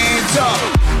fucking hands up.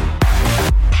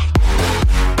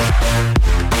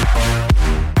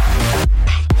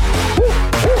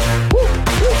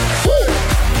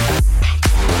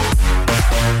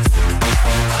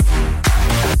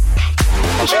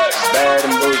 Bad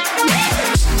and bullshit.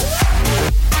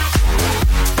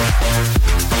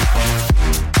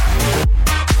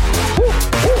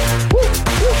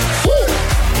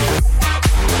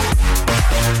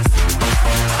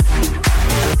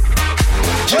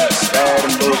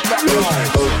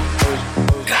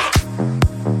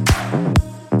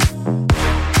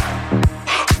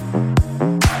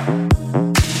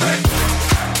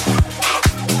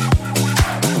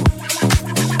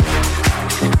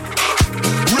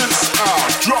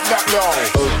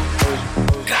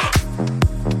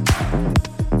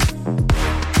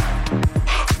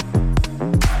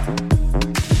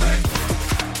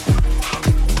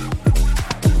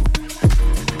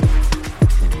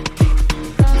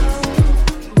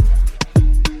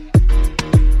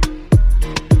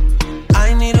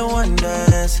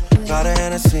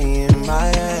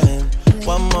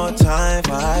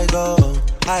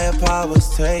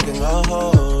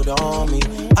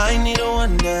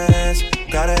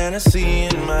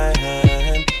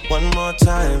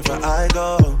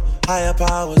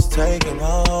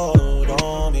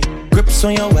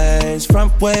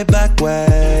 Way back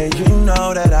way, you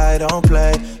know that I don't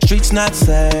play. Streets not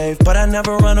safe, but I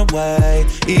never run away,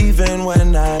 even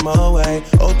when I'm away.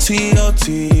 OT,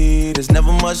 OT, there's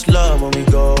never much love when we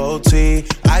go OT.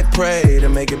 I pray to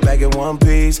make it back in one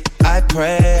piece. I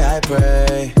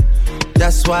pray.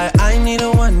 That's why I need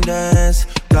a one dance.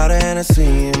 Got a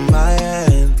Hennessy in my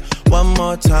hand. One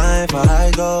more time before I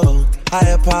go.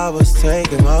 Higher powers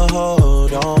taking a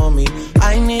hold on me.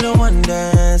 I need a one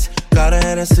dance. Got a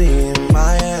Hennessy in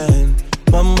my hand.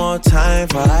 One more time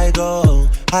before I go.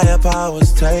 Higher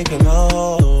powers taking a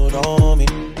hold on me.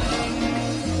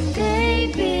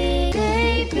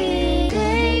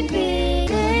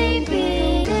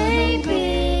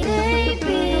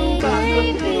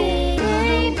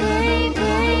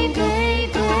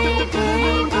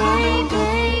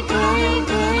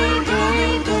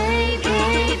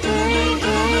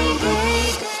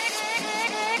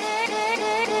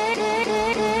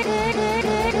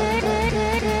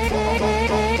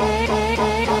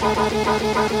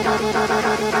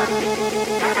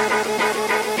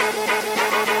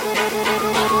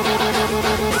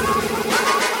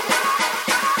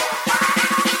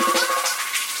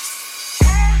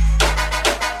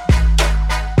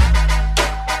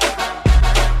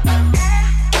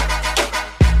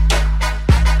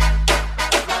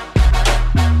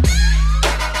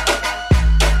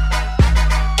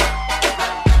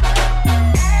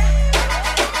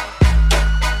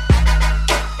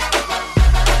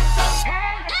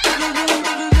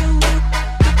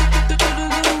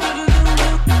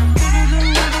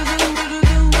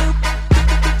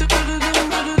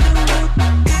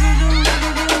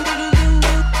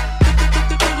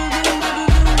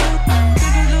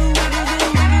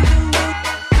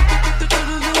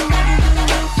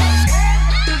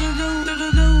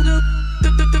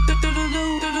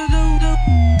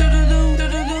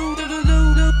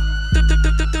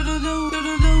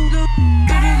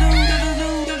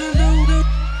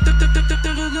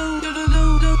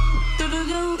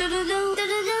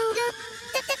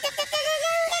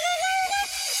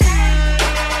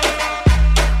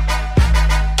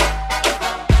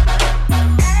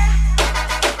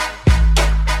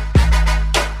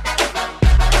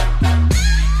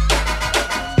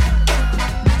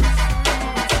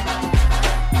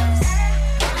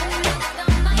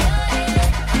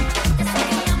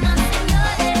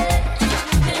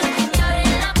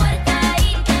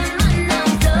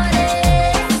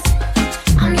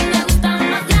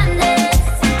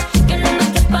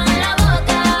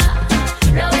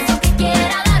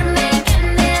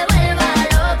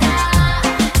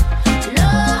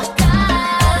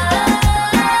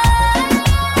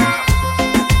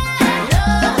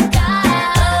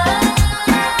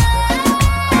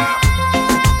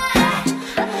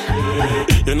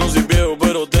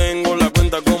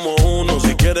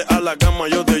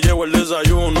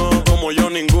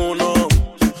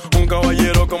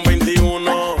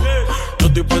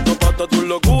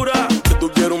 locura, que tú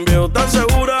quieres un viejo tan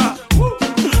segura.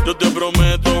 Yo te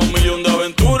prometo 1.000.000 de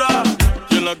aventuras,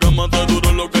 y en la cama te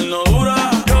duro lo que él no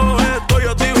dura. Yo estoy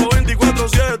activo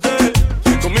 24/7,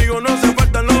 conmigo no se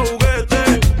faltan los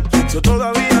juguetes. Yo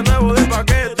todavía nuevo de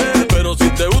paquete, pero si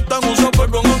te gustan uso pues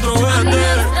con otro vete. A mí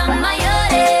me gustan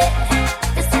mayores,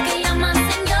 esos que llaman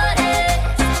señores,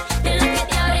 de los que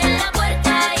te abren la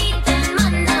puerta y te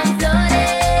mandan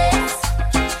flores.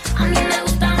 A mí me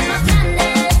gustan más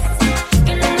grandes,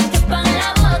 que no me quepan la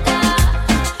boca.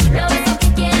 Lo beso que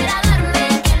quiera darme,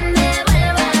 que me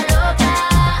vuelva loca,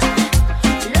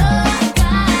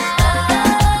 loca,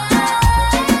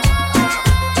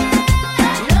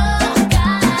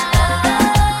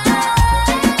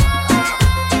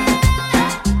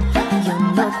 Yo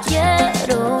no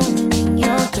quiero un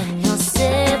niño que no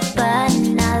sepa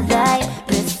nada. Yo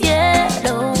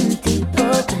prefiero un tipo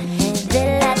que me dé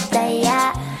la talla.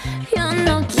 Yo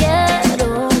no quiero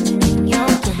un niño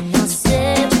que no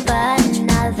sepa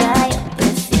nada. Yo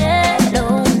prefiero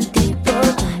un tipo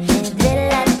que me dé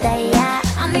la talla.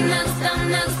 A mí me gustan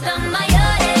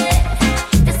mayores,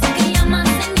 de esos que llaman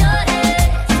señores,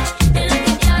 de los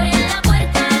que te abren la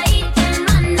puerta y te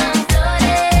mandan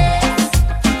flores.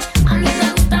 A mí me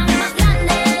gustan más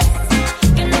grandes,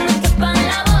 que no me quepan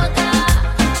la boca.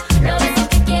 Lo beso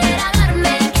que quiera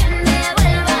darme, que me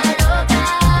vuelva loca,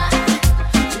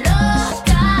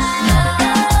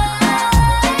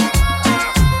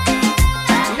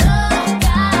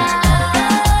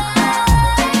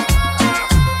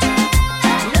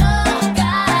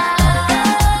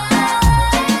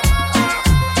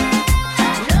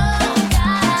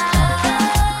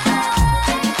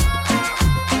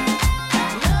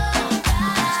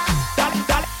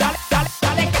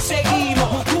 Dale que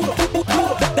seguimos, duro,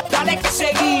 duro, dale que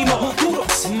seguimos, duro,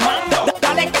 mando,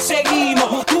 dale que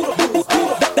seguimos, duro,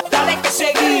 duro, dale que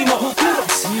seguimos, duro,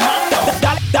 mando,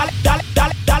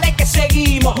 dale que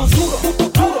seguimos, duro,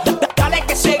 duro, dale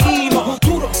que seguimos,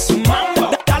 duro,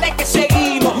 mando, dale que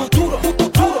seguimos, duro,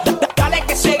 duro, dale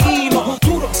que seguimos,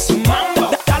 duro,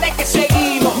 mando, dale que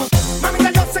seguimos.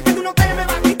 Mamita, yo sé que tú no te me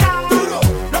vas a quitar. Duro.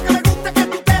 Lo que me gusta es que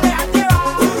tú te dejas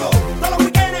llevar. Duro. Todos los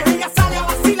weekends ella sale a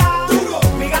vacilar. Duro.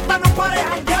 Mi gata no para de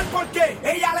janguear porque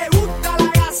ella le gusta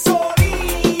la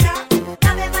gasolina.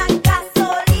 Dame más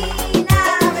gasolina.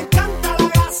 Como le encanta la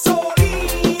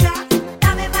gasolina.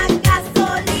 Dame más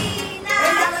gasolina.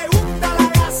 Ella le gusta la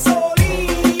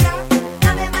gasolina.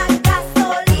 Dame más gasolina. Como le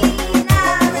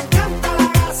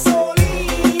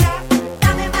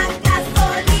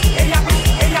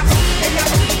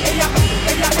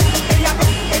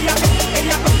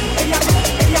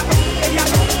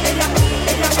la gasolina.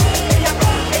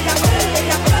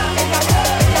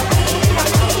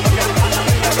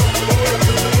 Dame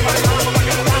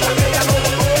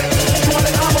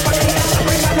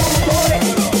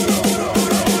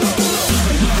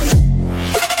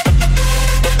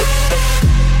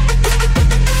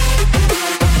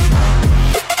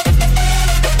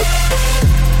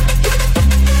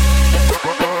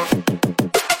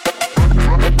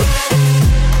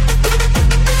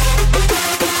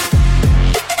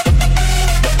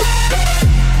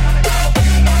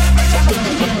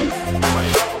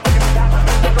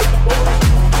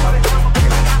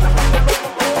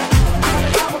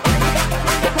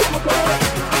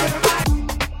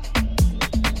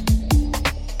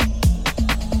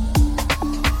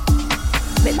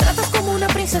gasolina. Me tratas como una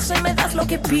princesa y me das lo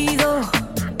que pido.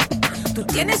 Tú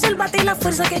tienes el bate y la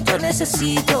fuerza que yo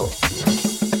necesito.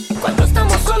 Cuando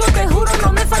estamos solos, te juro,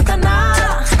 no me falta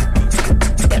nada.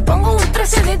 Te pongo un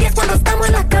 13 de 10 cuando estamos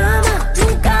en la cama.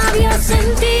 Nunca había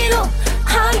sentido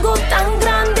algo tan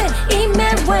grande y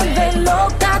me vuelve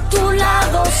loca a tu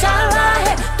lado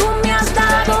salvaje. Tú me has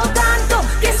dado tanto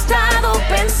que he estado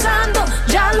pensando,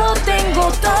 ya lo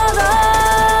tengo todo.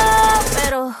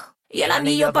 Pero, ¿y el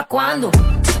anillo pa' cuándo?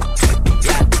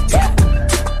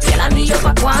 ¿Y el anillo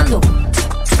pa' cuándo?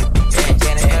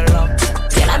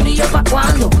 ¿Y el anillo pa'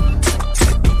 cuándo?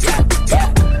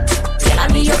 ¿Y el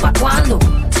anillo pa' cuándo?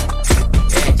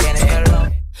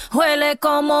 Huele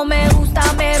como me gusta,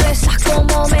 me besas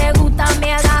como me gusta,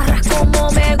 me agarras como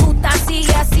me gusta,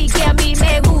 sigue así que a mí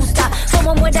me gusta,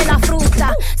 como muerde la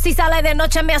fruta, si sale de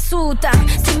noche me asusta,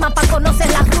 sin mapa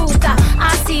conoces la ruta,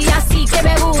 así que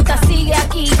me gusta, sigue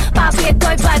aquí, papi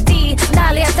estoy pa' ti,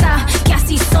 dale atrás, que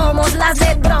así somos las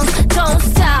del Bronx, don't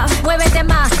stop, muévete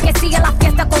más, que sigue la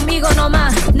fiesta conmigo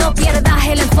nomás, no pierdas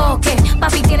el enfoque,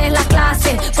 papi tienes la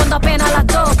clase, cuando apenas la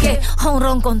toque, un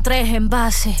ron con 3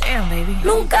 envases. Damn, baby.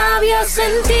 Nunca había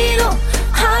sentido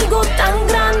algo tan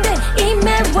grande y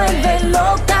me vuelve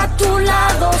loca a tu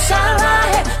lado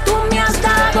salvaje. Tú me has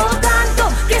dado tanto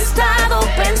que he estado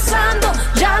pensando,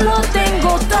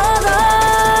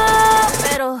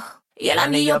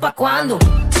 anillo pa' cuándo?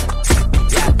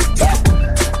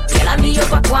 ¿Y el anillo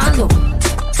pa' cuándo?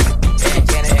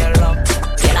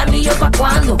 ¿Y el anillo pa'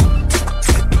 cuándo?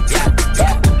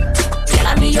 ¿Y el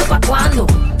anillo pa' cuándo?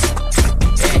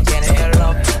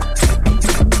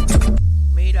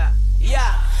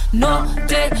 No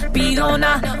te pido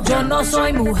nada, yo no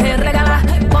soy mujer regalada.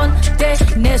 Ponte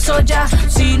en eso ya,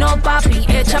 si no papi,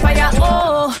 echa pa' allá.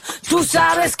 Oh, tú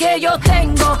sabes que yo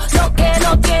tengo lo que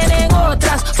no tienen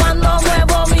otras. Cuando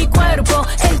muevo mi cuerpo,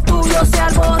 el tuyo se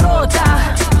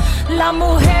alborota. Las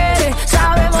mujeres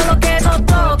sabemos lo que nos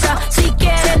toca. Si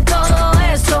quieren todo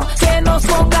esto, que nos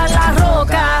pongan la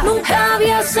roca. Nunca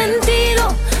había sentido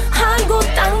algo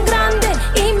tan grande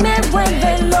y me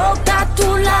vuelve loca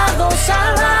tu lado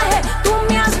salvaje. Tú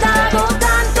me has dado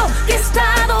tanto que he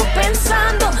estado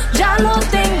pensando, ya lo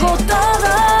tengo todo.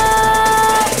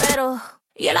 Pero,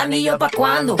 ¿y el anillo pa'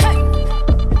 cuándo?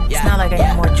 It's not like I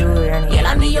need more jewelry or anything. ¿Y el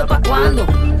anillo pa' cuándo?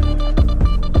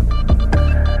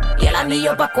 ¿Y el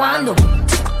anillo pa' cuándo?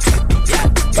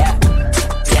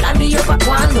 ¿Y el anillo pa'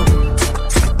 cuándo?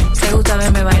 ¿Te gusta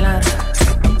verme bailar?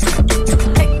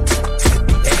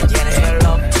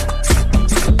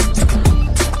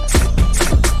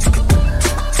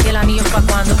 ¿Y el anillo pa'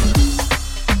 cuándo?